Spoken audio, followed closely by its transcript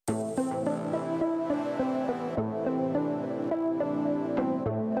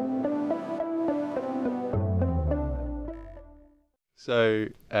So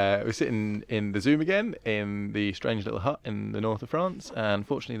we're sitting in the Zoom again in the strange little hut in the north of France, and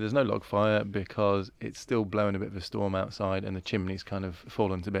fortunately there's no log fire because it's still blowing a bit of a storm outside and the chimney's kind of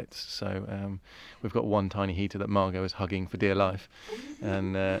fallen to bits. So we've got one tiny heater that Margot is hugging for dear life,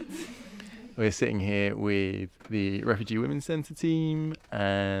 and we're sitting here with the Refugee Women's Centre team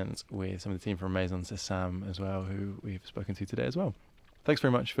and with some of the team from Maison Sam as well, who we've spoken to today as well. Thanks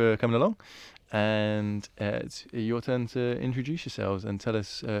very much for coming along, and it's your turn to introduce yourselves and tell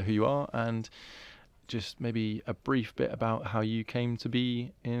us who you are and just maybe a brief bit about how you came to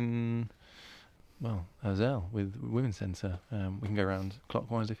be in, well, Azel with Women's Centre. We can go around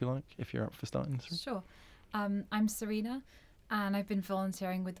clockwise if you like, if you're up for starting. Sure. I'm Serena, and I've been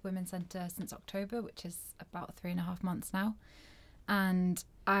volunteering with Women's Centre since October, which is about 3.5 months now. And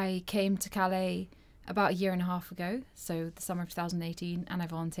I came to Calais about 1.5 years ago, so the summer of 2018, and I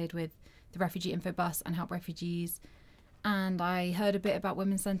volunteered with the Refugee Info Bus and Help Refugees. And I heard a bit about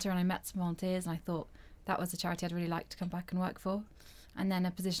Women's Centre and I met some volunteers, and I thought that was a charity I'd really like to come back and work for. And then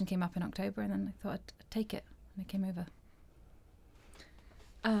a position came up in October, and then I thought I'd take it, and I came over.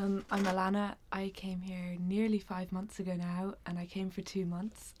 I'm Alana. I came here nearly 5 months ago now, and I came for 2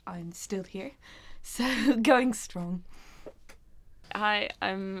 months. I'm still here, so going strong. Hi,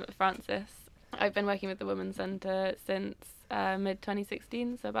 I'm Frances. I've been working with the Women's Centre since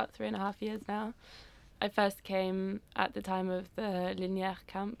mid-2016, so about 3.5 years now. I first came at the time of the Linière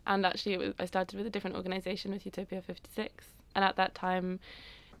camp, and actually I started with a different organisation with Utopia 56, and at that time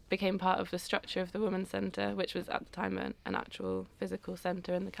became part of the structure of the Women's Centre, which was at the time an actual physical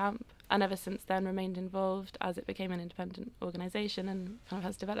centre in the camp, and ever since then remained involved as it became an independent organisation and kind of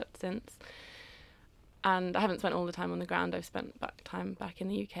has developed since. And I haven't spent all the time on the ground. I've spent time back in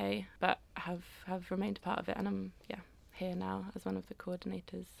the UK, but have remained a part of it, and I'm here now as one of the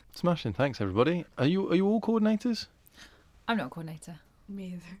coordinators. Smashing, thanks everybody. Are you all coordinators? I'm not a coordinator.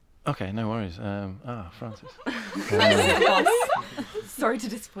 Me either. Okay, no worries. Frances. Sorry to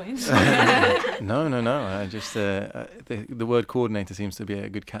disappoint. No. I just the word coordinator seems to be a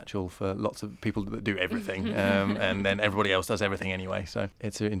good catch-all for lots of people that do everything, and then everybody else does everything anyway. So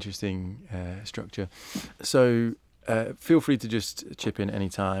it's an interesting structure. So feel free to just chip in any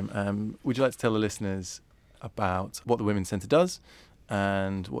time. Would you like to tell the listeners about what the Women's Centre does,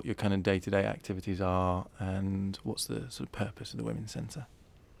 and what your kind of day-to-day activities are, and what's the sort of purpose of the Women's Centre?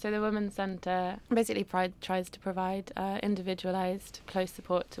 So the Women's Centre basically tries to provide individualised, close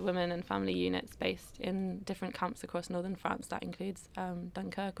support to women and family units based in different camps across northern France. That includes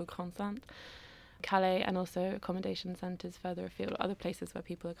Dunkirk or Grande-Sainte, Calais, and also accommodation centres further afield, other places where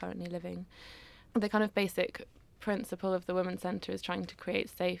people are currently living. The kind of basic principle of the Women's Centre is trying to create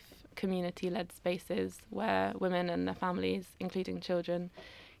safe, community-led spaces where women and their families, including children,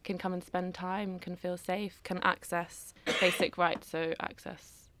 can come and spend time, can feel safe, can access basic rights, so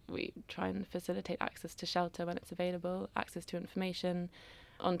we try and facilitate access to shelter when it's available, access to information,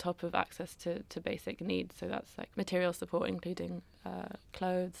 on top of access to basic needs. So that's like material support, including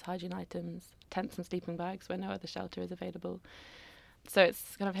clothes, hygiene items, tents and sleeping bags where no other shelter is available. So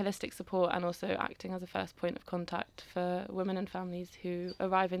it's kind of holistic support and also acting as a first point of contact for women and families who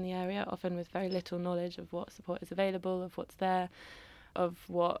arrive in the area, often with very little knowledge of what support is available, of what's there, of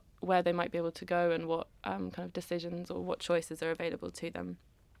where they might be able to go, and what kind of decisions or what choices are available to them,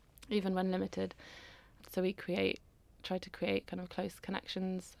 even when limited. So we try to create kind of close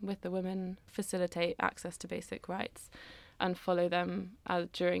connections with the women, facilitate access to basic rights, and follow them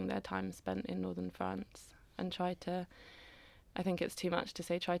during their time spent in northern France, and try to, I think it's too much to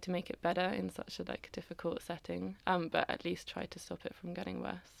say try to make it better in such a difficult setting, but at least try to stop it from getting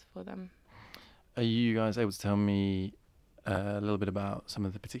worse for them. Are you guys able to tell me a little bit about some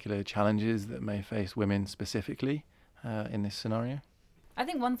of the particular challenges that may face women specifically in this scenario? I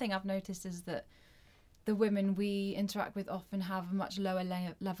think one thing I've noticed is that the women we interact with often have a much lower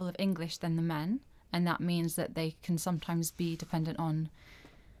level of English than the men, and that means that they can sometimes be dependent on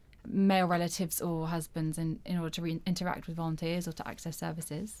male relatives or husbands in order to interact with volunteers or to access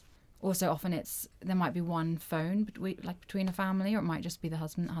services. Also, often there might be one phone between a family, or it might just be the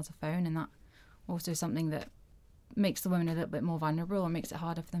husband that has a phone, and that also is something that makes the women a little bit more vulnerable and makes it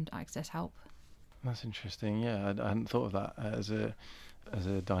harder for them to access help. That's interesting. Yeah, I hadn't thought of that as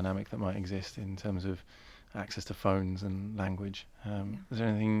a dynamic that might exist in terms of access to phones and language. Is there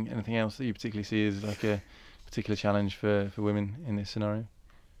anything else that you particularly see as a particular challenge for women in this scenario?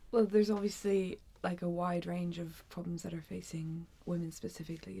 Well, there's obviously a wide range of problems that are facing women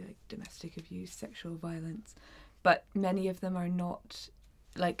specifically, like domestic abuse, sexual violence, but many of them are not,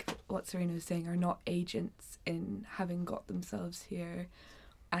 like what Serena was saying, are not agents in having got themselves here,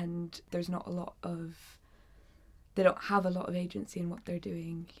 and there's not a lot of they don't have a lot of agency in what they're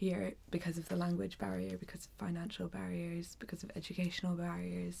doing here because of the language barrier, because of financial barriers, because of educational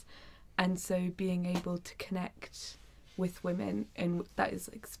barriers. And so being able to connect with women, and that is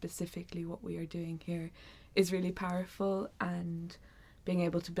like specifically what we are doing here, is really powerful, and being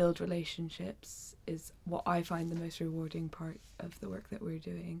able to build relationships is what I find the most rewarding part of the work that we're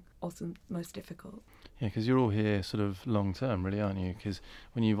doing, also most difficult. Yeah, because you're all here sort of long term, really, aren't you? Because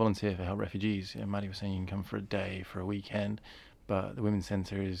when you volunteer for Help Refugees, Maddie was saying you can come for a day, for a weekend, but the Women's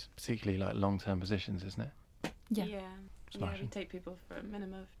Centre is particularly like long term positions, isn't it? Yeah. Yeah, Smashing. we take people for a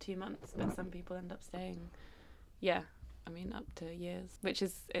minimum of 2 months, but some people end up staying, up to years,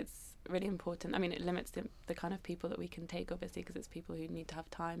 it's really important. I mean, it limits the kind of people that we can take, obviously, because it's people who need to have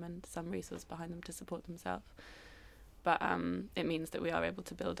time and some resource behind them to support themselves. But it means that we are able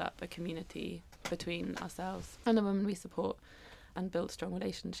to build up a community between ourselves and the women we support, and build strong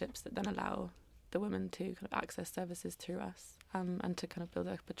relationships that then allow the women to kind of access services through us, and to kind of build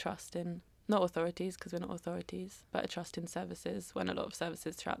up a trust in, not authorities, because we're not authorities, but a trust in services, when a lot of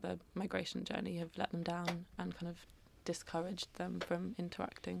services throughout their migration journey have let them down and kind of discouraged them from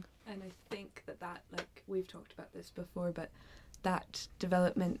interacting. And I think that like, we've talked about this before, but that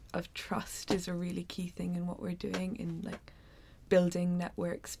development of trust is a really key thing in what we're doing, in like building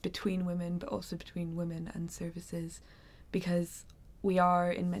networks between women, but also between women and services, because we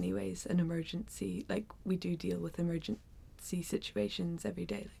are in many ways an emergency. Like, we do deal with emergency situations every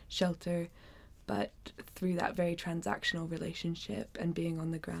day, like shelter, but through that very transactional relationship and being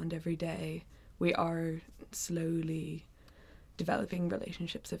on the ground every day, we are slowly developing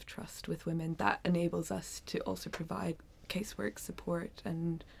relationships of trust with women that enables us to also provide casework support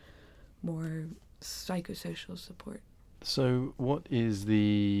and more psychosocial support. So what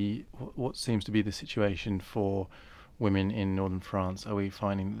seems to be the situation for women in northern France? Are we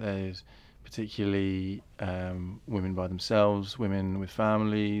finding that there's particularly women by themselves, women with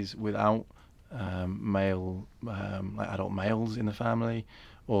families, without male, like adult males in the family?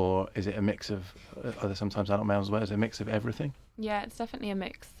 Or is it a mix of, are there sometimes adult males as well? Is it a mix of everything? Yeah, it's definitely a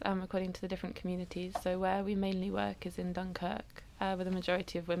mix, according to the different communities. So where we mainly work is in Dunkirk, where the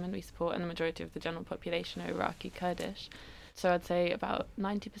majority of women we support and the majority of the general population are Iraqi Kurdish. So I'd say about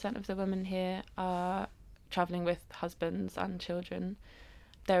 90% of the women here are travelling with husbands and children.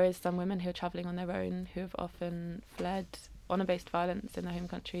 There is some women who are travelling on their own, who have often fled honour-based violence in their home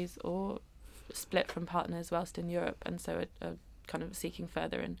countries, or split from partners whilst in Europe, and so are kind of seeking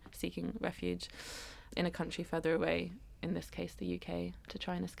refuge in a country further away, in this case the UK, to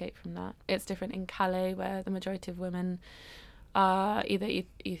try and escape from that. It's different in Calais, where the majority of women are either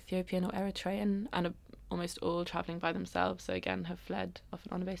Ethiopian or Eritrean, and are almost all travelling by themselves, so again have fled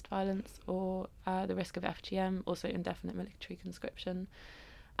often honour-based violence or the risk of FGM, also indefinite military conscription,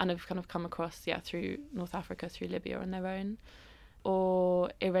 and have kind of come across through North Africa, through Libya on their own.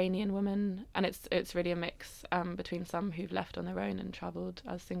 Or Iranian women, and it's really a mix between some who've left on their own and travelled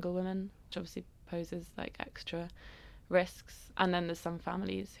as single women, which obviously poses like extra risks, and then there's some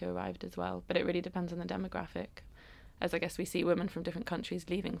families who arrived as well, but it really depends on the demographic, as I guess we see women from different countries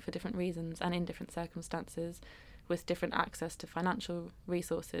leaving for different reasons and in different circumstances, with different access to financial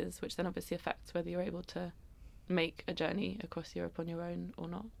resources, which then obviously affects whether you're able to make a journey across Europe on your own or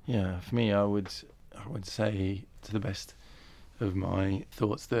not. Yeah, for me, I would say, to the best of my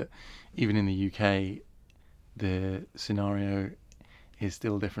thoughts, that even in the UK, the scenario is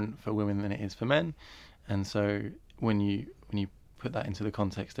still different for women than it is for men, and so when you put that into the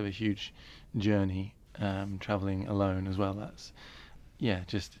context of a huge journey, traveling alone as well, that's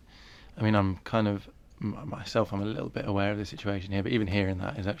I'm kind of myself, I'm a little bit aware of the situation here, but even hearing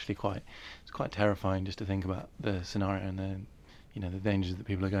that is actually quite terrifying, just to think about the scenario and the dangers that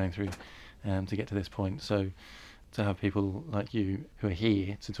people are going through to get to this point. So to have people like you who are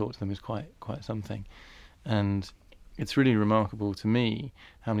here to talk to them is quite something. And it's really remarkable to me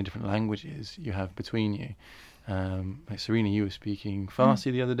how many different languages you have between you. Like Serena, you were speaking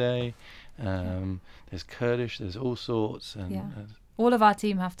Farsi the other day. There's Kurdish, there's all sorts. And all of our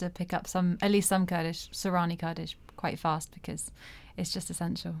team have to pick up at least some Kurdish, Sorani Kurdish, quite fast, because it's just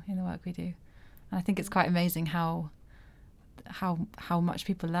essential in the work we do. And I think it's quite amazing how much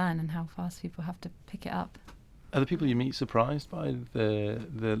people learn and how fast people have to pick it up. Are the people you meet surprised by the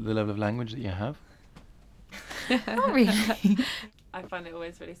level of language that you have? Not really. I find it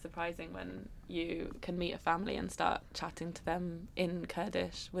always really surprising when you can meet a family and start chatting to them in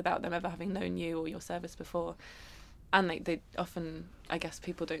Kurdish without them ever having known you or your service before. And they often, I guess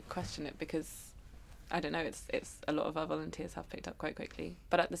people don't question it, because I don't know, it's a lot of our volunteers have picked up quite quickly.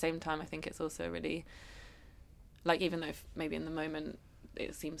 But at the same time, I think it's also really, like, even though maybe in the moment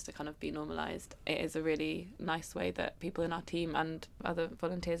it seems to kind of be normalised. It is a really nice way that people in our team and other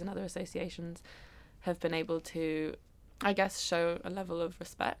volunteers and other associations have been able to, I guess, show a level of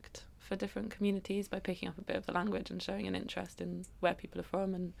respect for different communities by picking up a bit of the language and showing an interest in where people are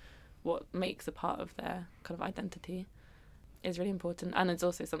from and what makes a part of their kind of identity is really important. And it's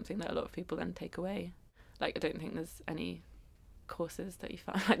also something that a lot of people then take away. Like, I don't think there's any courses that you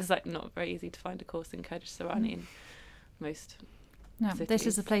find, like, it's like not very easy to find a course in Kurdish Sorani in most cities. This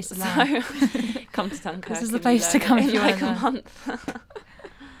is the place to learn. So come to Dunkirk. This is the place to come if you want like a month.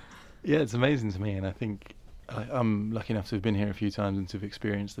 Yeah, it's amazing to me, and I think I'm lucky enough to have been here a few times and to have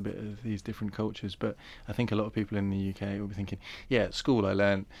experienced a bit of these different cultures, but I think a lot of people in the UK will be thinking, yeah, at school I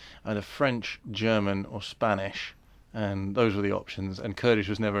learned either French, German or Spanish, and those were the options, and Kurdish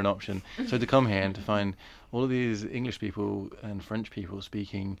was never an option. So to come here and to find all of these English people and French people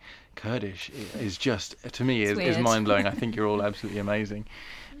speaking Kurdish is just, to me, is mind-blowing. I think you're all absolutely amazing.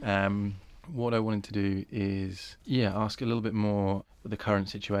 What I wanted to do is, ask a little bit more the current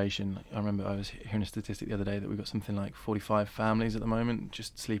situation. I remember I was hearing a statistic the other day that we've got something like 45 families at the moment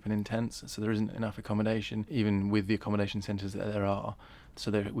just sleeping in tents, so there isn't enough accommodation, even with the accommodation centres that there are. So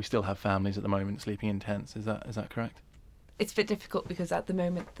we still have families at the moment sleeping in tents. Is that correct? It's a bit difficult because at the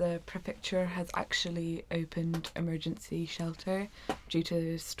moment the prefecture has actually opened emergency shelter due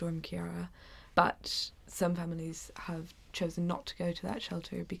to Storm Ciara, but some families have chosen not to go to that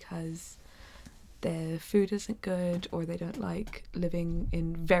shelter because the food isn't good, or they don't like living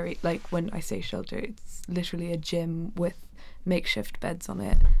in very, like, when I say shelter, it's literally a gym with makeshift beds on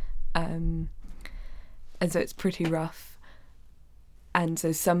it, and so it's pretty rough. And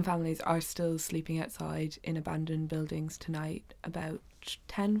so some families are still sleeping outside in abandoned buildings tonight, about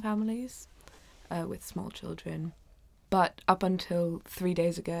 10 families with small children. But up until 3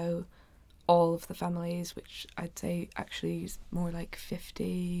 days ago, all of the families, which I'd say actually is more like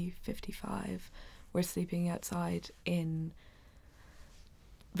 50, 55, were sleeping outside in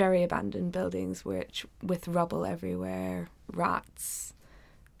very abandoned buildings with rubble everywhere, rats,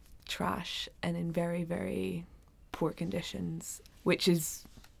 trash, and in very, very poor conditions, which is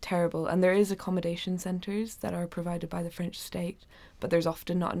terrible. And there is accommodation centres that are provided by the French state, but there's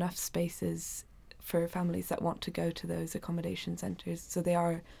often not enough spaces for families that want to go to those accommodation centres, so they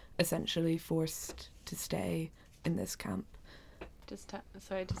are essentially forced to stay in this camp. Just to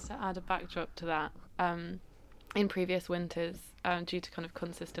add a backdrop to that, in previous winters, due to kind of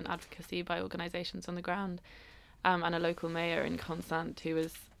consistent advocacy by organisations on the ground, and a local mayor in Constance who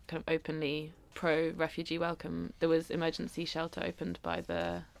was kind of openly pro-refugee welcome, there was emergency shelter opened by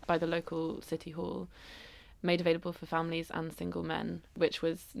the local city hall, made available for families and single men, which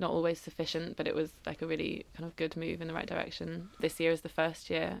was not always sufficient, but it was like a really kind of good move in the right direction. This year is the first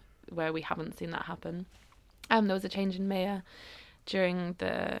year where we haven't seen that happen. There was a change in mayor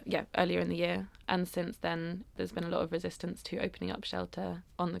earlier in the year, and since then there's been a lot of resistance to opening up shelter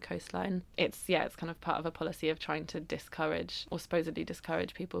on the coastline. It's kind of part of a policy of trying to discourage, or supposedly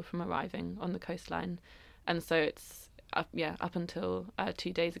discourage, people from arriving on the coastline. And so it's up until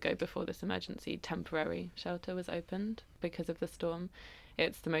 2 days ago, before this emergency temporary shelter was opened because of the storm,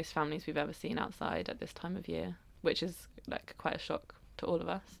 it's the most families we've ever seen outside at this time of year, which is like quite a shock to all of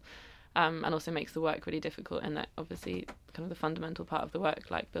us. And also makes the work really difficult, in that obviously kind of the fundamental part of the work,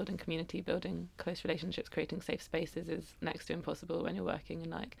 like building community, building close relationships, creating safe spaces, is next to impossible when you're working in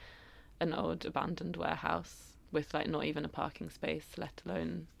like an old abandoned warehouse with like not even a parking space, let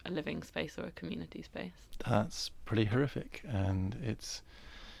alone a living space or a community space. That's pretty horrific, and it's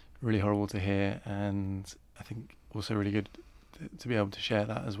really horrible to hear, and I think also really good to be able to share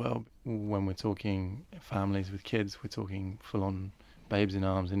that as well. When we're talking families with kids, we're talking full-on babes in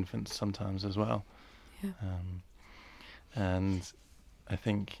arms, infants sometimes as well. Yeah. And I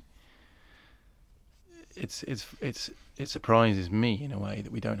think it surprises me in a way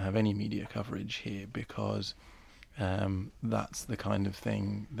that we don't have any media coverage here, because that's the kind of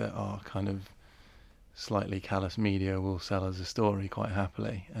thing that our kind of slightly callous media will sell as a story quite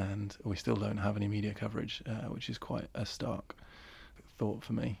happily, and we still don't have any media coverage, which is quite a stark thought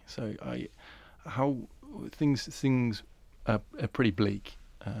for me. So how things are pretty bleak,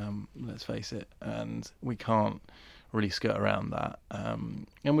 let's face it, and we can't really skirt around that, and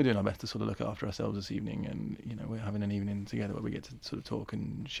we're doing our best to sort of look after ourselves this evening, and we're having an evening together where we get to sort of talk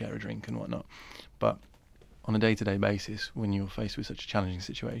and share a drink and whatnot. But on a day-to-day basis, when you're faced with such a challenging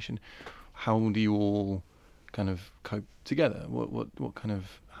situation, how do you all kind of cope together?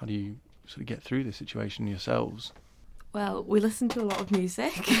 How do you sort of get through this situation yourselves? Well, we listen to a lot of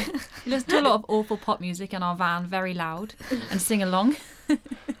music. We listen to a lot of awful pop music in our van, very loud, and sing along.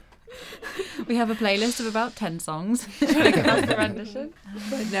 We have a playlist of about 10 songs. That's the rendition.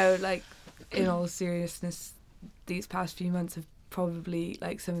 But no, like, in all seriousness, these past few months have probably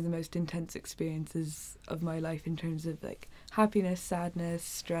like some of the most intense experiences of my life in terms of like happiness, sadness,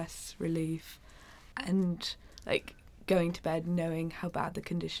 stress, relief, and like going to bed knowing how bad the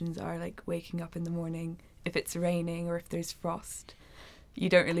conditions are, like waking up in the morning if it's raining or if there's frost. You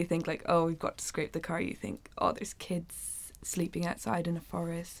don't really think like, oh, we've got to scrape the car. You think, oh, there's kids sleeping outside in a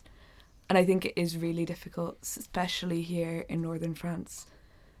forest. And I think it is really difficult, especially here in northern France.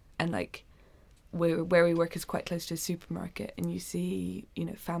 And like where we work is quite close to a supermarket, and you see, you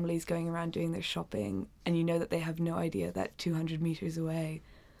know, families going around doing their shopping, and you know that they have no idea that 200 meters away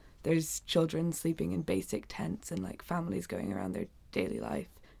there's children sleeping in basic tents and like families going around their daily life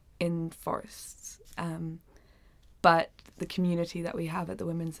in forests. But the community that we have at the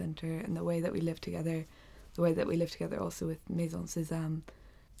Women's Centre and the way that we live together, also with Maison Sésame,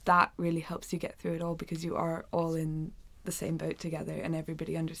 that really helps you get through it all, because you are all in the same boat together and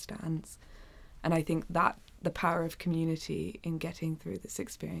everybody understands. And I think that the power of community in getting through this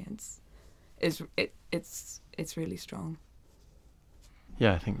experience is it's really strong.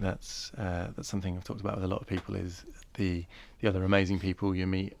 Yeah, I think that's something I've talked about with a lot of people, is the other amazing people you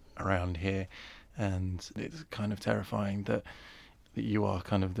meet around here, and it's kind of terrifying that you are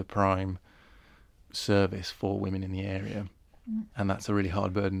kind of the prime service for women in the area, and that's a really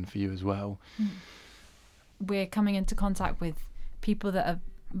hard burden for you as well. We're coming into contact with people that are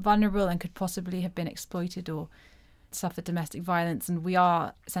vulnerable and could possibly have been exploited or suffered domestic violence, and we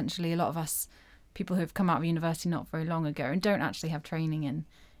are essentially, a lot of us, people who have come out of university not very long ago and don't actually have training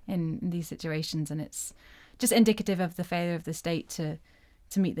in these situations, and it's just indicative of the failure of the state to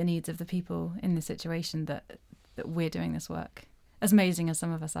meet the needs of the people in this situation that we're doing this work, as amazing as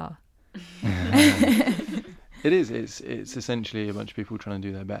some of us are. It is. It's essentially a bunch of people trying to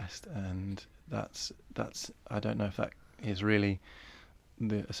do their best, and that's. I don't know if that is really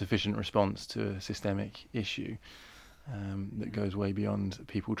a sufficient response to a systemic issue that goes way beyond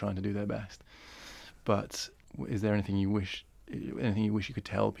people trying to do their best. But is there anything you wish you could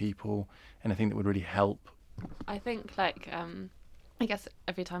tell people? Anything that would really help? I think, like, I guess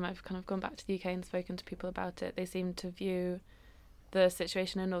every time I've kind of gone back to the UK and spoken to people about it, they seem to view the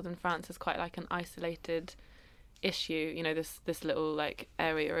situation in northern France as quite like an isolated issue, you know, this little like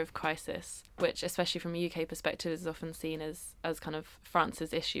area of crisis, which especially from a UK perspective is often seen as kind of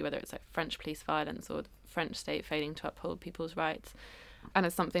France's issue, whether it's like French police violence or the French state failing to uphold people's rights, and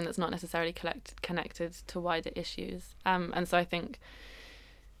it's something that's not necessarily connected to wider issues. And so I think,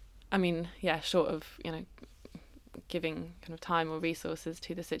 I mean, yeah, short of, you know, giving kind of time or resources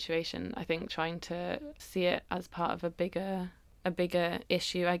to the situation, I think trying to see it as part of a bigger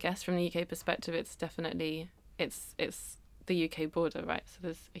issue, I guess, from the UK perspective, it's definitely it's the UK border, right? So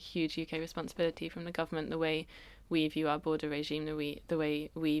there's a huge UK responsibility from the government, the way we view our border regime, the way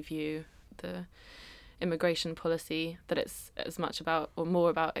we view the immigration policy, that it's as much about or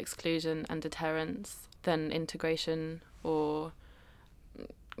more about exclusion and deterrence than integration or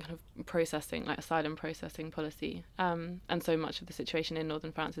kind of processing, like asylum processing policy. And so much of the situation in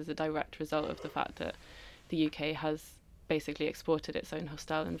northern France is a direct result of the fact that the UK has basically exported its own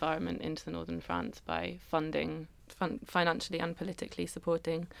hostile environment into the northern France by financially and politically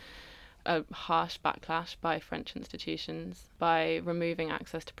supporting a harsh backlash by French institutions, by removing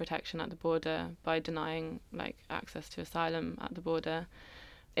access to protection at the border, by denying like access to asylum at the border.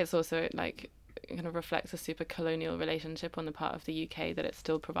 It's also like kind of reflects a super colonial relationship on the part of the UK, that it's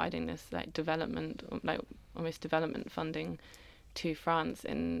still providing this like development, like almost development funding to France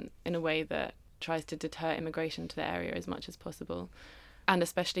in a way that tries to deter immigration to the area as much as possible. And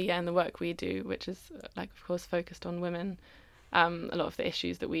especially in the work we do, which is like of course focused on women, a lot of the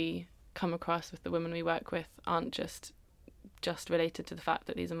issues that we come across with the women we work with aren't just related to the fact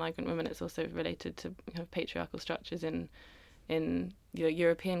that these are migrant women. It's also related to kind of patriarchal structures in the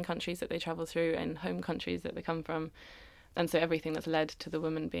European countries that they travel through and home countries that they come from. And so everything that's led to the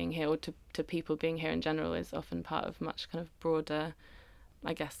women being here, or to people being here in general, is often part of much kind of broader,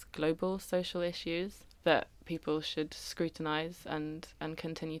 I guess, global social issues that people should scrutinise and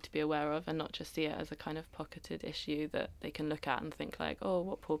continue to be aware of, and not just see it as a kind of pocketed issue that they can look at and think like, oh,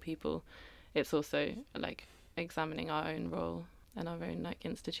 what poor people. It's also like examining our own role and our own like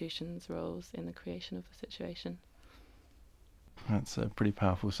institutions' roles in the creation of the situation. That's a pretty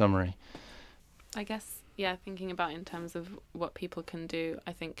powerful summary. I guess, yeah, thinking about in terms of what people can do,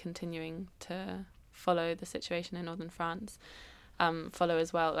 I think continuing to follow the situation in northern France, follow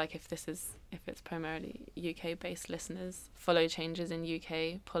as well, like if it's primarily UK-based listeners, follow changes in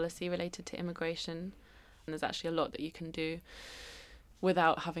UK policy related to immigration. And there's actually a lot that you can do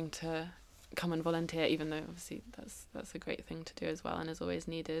without having to come and volunteer, even though obviously that's a great thing to do as well and is always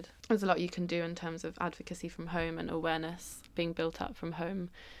needed. There's a lot you can do in terms of advocacy from home and awareness being built up from home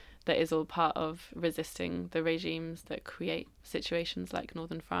that is all part of resisting the regimes that create situations like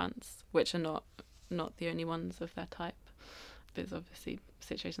Northern France, which are not the only ones of their type. There's obviously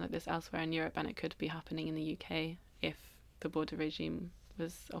situations like this elsewhere in Europe, and it could be happening in the UK if the border regime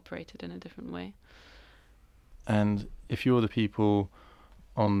was operated in a different way. And if you're the people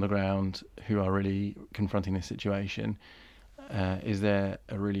on the ground who are really confronting this situation, is there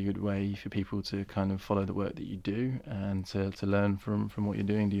a really good way for people to kind of follow the work that you do and to learn from what you're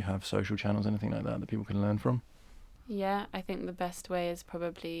doing? Do you have social channels, anything like that people can learn from? Yeah, I think the best way is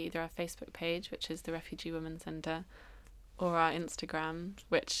probably either our Facebook page, which is the Refugee Women's Centre, or our Instagram,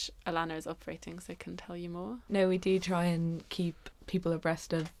 which Alana is operating, so can tell you more. No, we do try and keep people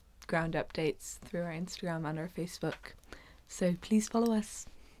abreast of ground updates through our Instagram and our Facebook. So please follow us.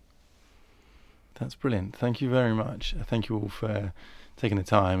 That's brilliant. Thank you very much. Thank you all for taking the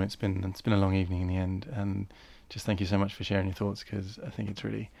time. It's been a long evening in the end, and just thank you so much for sharing your thoughts, because I think it's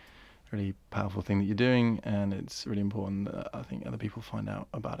really powerful thing that you're doing, and it's really important that I think other people find out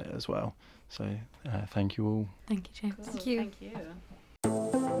about it as well. So thank you all. Thank you, James. Thank you. Thank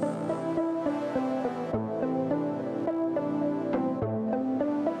you.